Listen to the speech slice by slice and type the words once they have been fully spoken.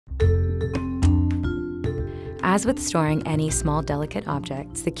As with storing any small, delicate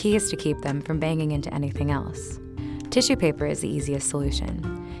objects, the key is to keep them from banging into anything else. Tissue paper is the easiest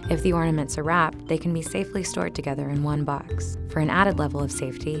solution. If the ornaments are wrapped, they can be safely stored together in one box. For an added level of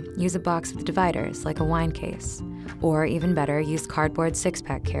safety, use a box with dividers, like a wine case. Or even better, use cardboard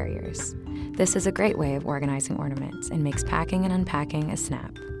six-pack carriers. This is a great way of organizing ornaments and makes packing and unpacking a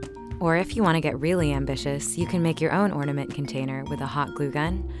snap. Or if you want to get really ambitious, you can make your own ornament container with a hot glue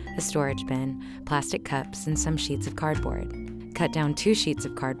gun, a storage bin, plastic cups, and some sheets of cardboard. Cut down 2 sheets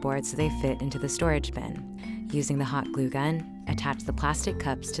of cardboard so they fit into the storage bin. Using the hot glue gun, attach the plastic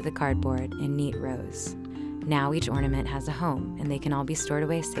cups to the cardboard in neat rows. Now each ornament has a home, and they can all be stored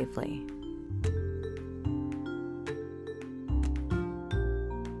away safely.